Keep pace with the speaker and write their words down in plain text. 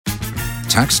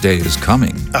Tax day is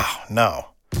coming. Oh, no.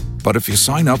 But if you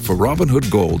sign up for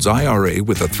Robinhood Gold's IRA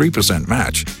with a 3%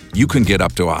 match, you can get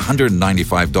up to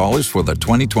 $195 for the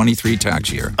 2023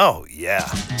 tax year. Oh, yeah.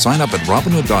 Sign up at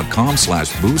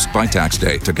Robinhood.com/boost by tax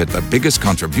day to get the biggest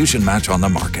contribution match on the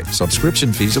market.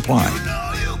 Subscription fees apply.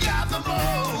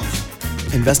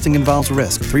 Investing involves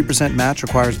risk. 3% match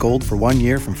requires gold for 1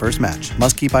 year from first match.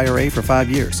 Must keep IRA for 5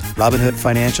 years. Robinhood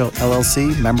Financial,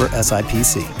 LLC, member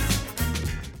SIPC.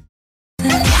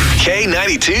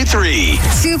 K92-3.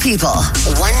 Two people,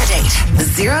 one date,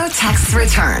 0 texts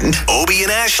returned. Obie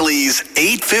and Ashley's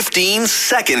 8:15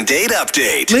 second date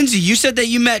update. Lindsay, you said that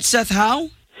you met Seth how?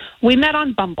 We met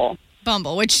on Bumble.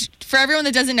 Bumble, which for everyone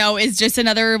that doesn't know is just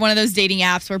another one of those dating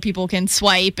apps where people can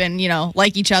swipe and,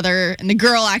 like each other. And the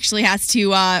girl actually has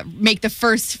to make the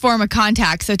first form of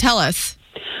contact. So tell us.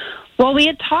 Well, we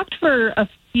had talked for a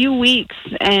few weeks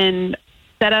and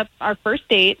set up our first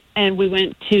date, and we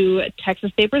went to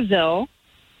Texas de Brazil.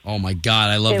 Oh, my God.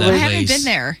 I love that I place. haven't been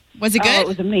there. Was it good? Oh, it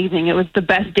was amazing. It was the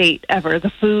best date ever. The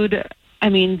food,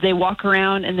 they walk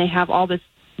around and they have all this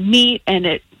meat,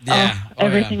 and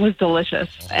everything was delicious.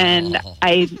 And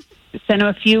I sent him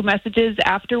a few messages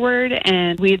afterward,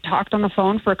 and we had talked on the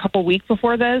phone for a couple weeks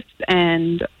before this,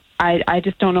 and I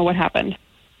just don't know what happened.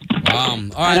 All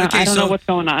right. I don't know what's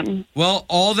going on. Well,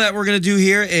 all that we're going to do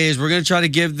here is we're going to try to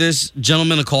give this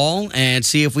gentleman a call and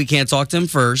see if we can't talk to him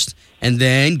first and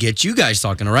then get you guys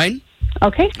talking, all right?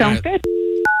 Okay, sounds good.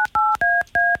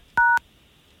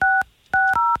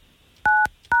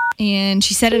 And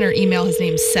she said in her email his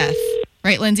name's Seth.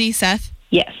 Right, Lindsay? Seth?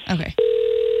 Yes. Okay.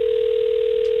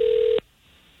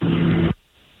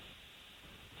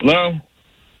 Hello?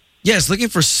 Yes, looking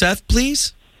for Seth,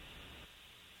 please?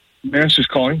 Mass is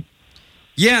calling.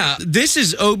 Yeah, this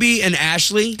is Obie and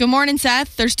Ashley. Good morning,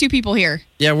 Seth. There's 2 people here.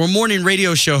 Yeah, we're morning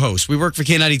radio show hosts. We work for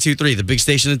K92.3, the big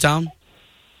station in town.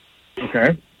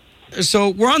 Okay. So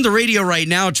we're on the radio right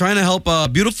now trying to help a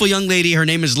beautiful young lady. Her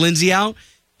name is Lindsay out.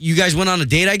 You guys went on a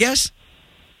date, I guess?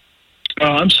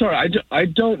 I'm sorry. I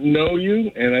don't know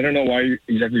you, and I don't know why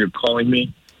exactly you're calling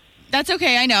me. That's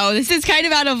okay, I know. This is kind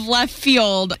of out of left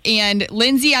field, and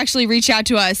Lindsay actually reached out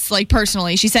to us,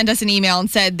 personally. She sent us an email and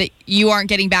said that you aren't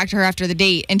getting back to her after the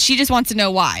date, and she just wants to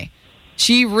know why.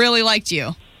 She really liked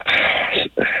you.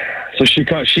 So she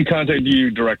contacted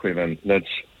you directly then?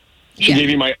 She gave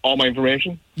you all my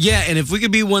information? Yeah, and if we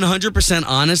could be 100%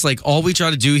 honest, all we try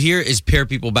to do here is pair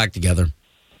people back together.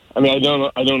 I don't.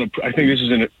 I think this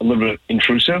is a little bit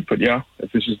intrusive, but yeah,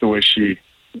 if this is the way she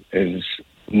is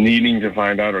needing to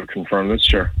find out or confirm this,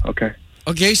 sure, okay.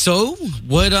 Okay, so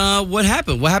what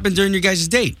happened? What happened during your guys'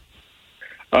 date?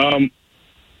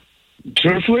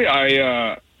 Truthfully,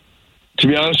 to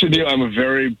be honest with you, I'm a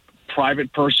very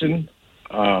private person.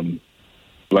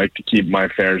 Like to keep my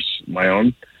affairs my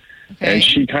own, and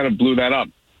she kind of blew that up.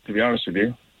 To be honest with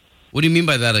you. What do you mean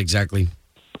by that exactly?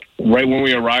 Right when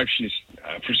we arrived, she's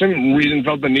for some reason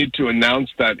felt the need to announce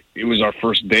that it was our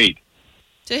first date.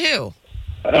 To who?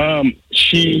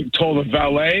 She told the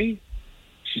valet,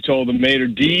 she told the maitre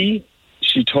d',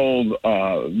 she told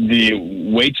the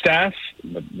wait staff,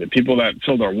 the people that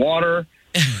filled our water,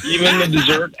 even the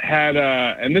dessert had,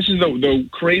 and this is the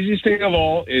craziest thing of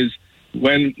all, is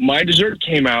when my dessert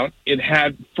came out, it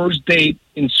had first date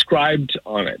inscribed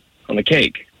on it, on the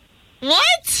cake.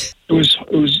 What? It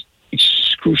was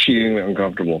excruciatingly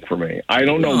uncomfortable for me. I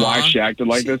don't know why she acted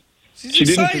like this. She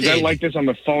didn't present like this on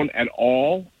the phone at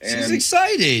all. And she's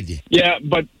excited. Yeah,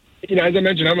 but, as I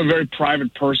mentioned, I'm a very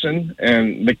private person.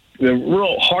 And the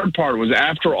real hard part was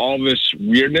after all this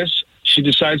weirdness, she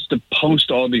decides to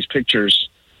post all these pictures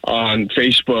on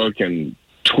Facebook and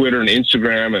Twitter and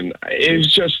Instagram. And it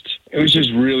was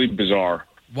just really bizarre.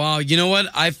 Wow, you know what?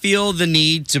 I feel the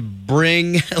need to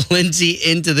bring Lindsay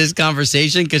into this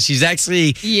conversation because she's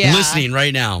actually listening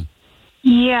right now.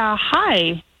 Yeah,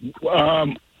 hi.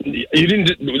 You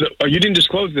didn't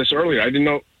disclose this earlier. I didn't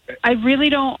know. I really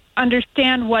don't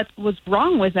understand what was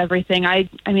wrong with everything. I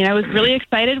was really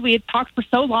excited. We had talked for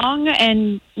so long,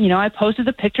 and I posted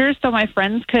the pictures so my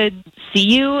friends could see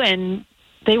you, and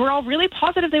they were all really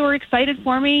positive. They were excited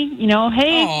for me.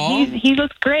 Hey, he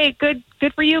looks great. Good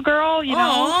for you, girl.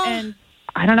 And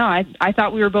I don't know. I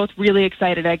thought we were both really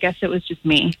excited. I guess it was just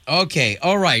me. Okay.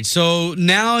 All right. So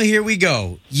now here we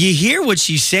go. You hear what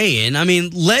she's saying.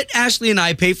 Let Ashley and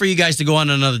I pay for you guys to go on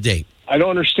another date. I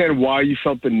don't understand why you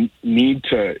felt the need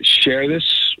to share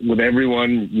this with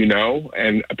everyone you know,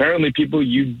 and apparently people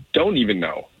you don't even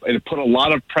know. It put a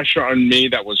lot of pressure on me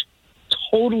that was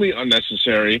totally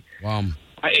unnecessary. Wow.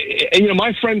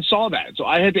 My friend saw that, so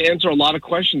I had to answer a lot of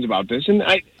questions about this, and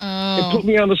it put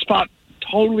me on the spot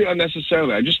totally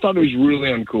unnecessarily. I just thought it was really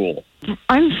uncool.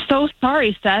 I'm so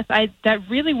sorry, Seth. That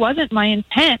really wasn't my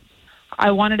intent.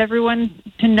 I wanted everyone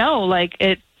to know, like,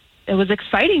 it was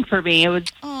exciting for me. It was.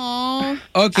 Oh.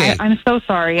 Okay. I'm so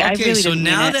sorry. I Okay, really so didn't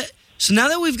now mean it. now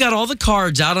that we've got all the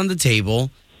cards out on the table,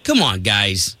 come on,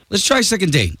 guys. Let's try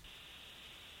second date.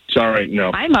 Sorry,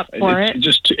 no. I'm up for it.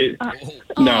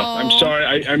 No, I'm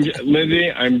sorry. I'm Lindsay.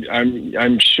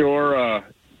 I'm sure.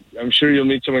 I'm sure you'll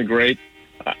meet someone great.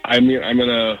 I'm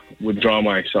gonna withdraw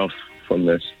myself from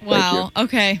this. Wow.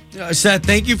 Okay. Seth,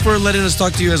 thank you for letting us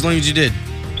talk to you as long as you did.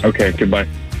 Thank you. Okay. Goodbye.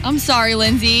 I'm sorry,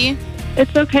 Lindsay.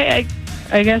 It's okay.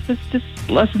 I guess it's just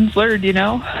lessons learned, you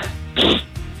know?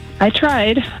 I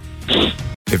tried.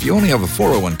 If you only have a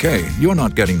 401k, you're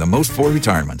not getting the most for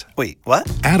retirement. Wait, what?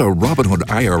 Add a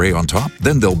Robinhood IRA on top,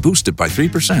 then they'll boost it by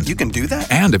 3%. You can do that?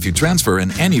 And if you transfer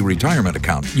in any retirement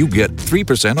account, you get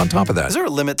 3% on top of that. Is there a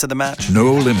limit to the match?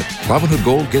 No limit. Robinhood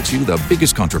Gold gets you the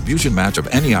biggest contribution match of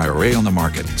any IRA on the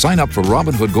market. Sign up for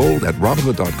Robinhood Gold at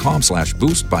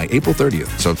Robinhood.com/boost by April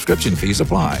 30th. Subscription fees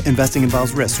apply. Investing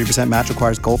involves risk. 3% match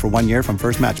requires gold for 1 year from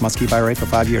first match. Must keep IRA for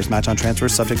 5 years. Match on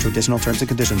transfers subject to additional terms and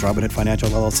conditions. Robinhood Financial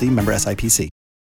LLC, member SIPC.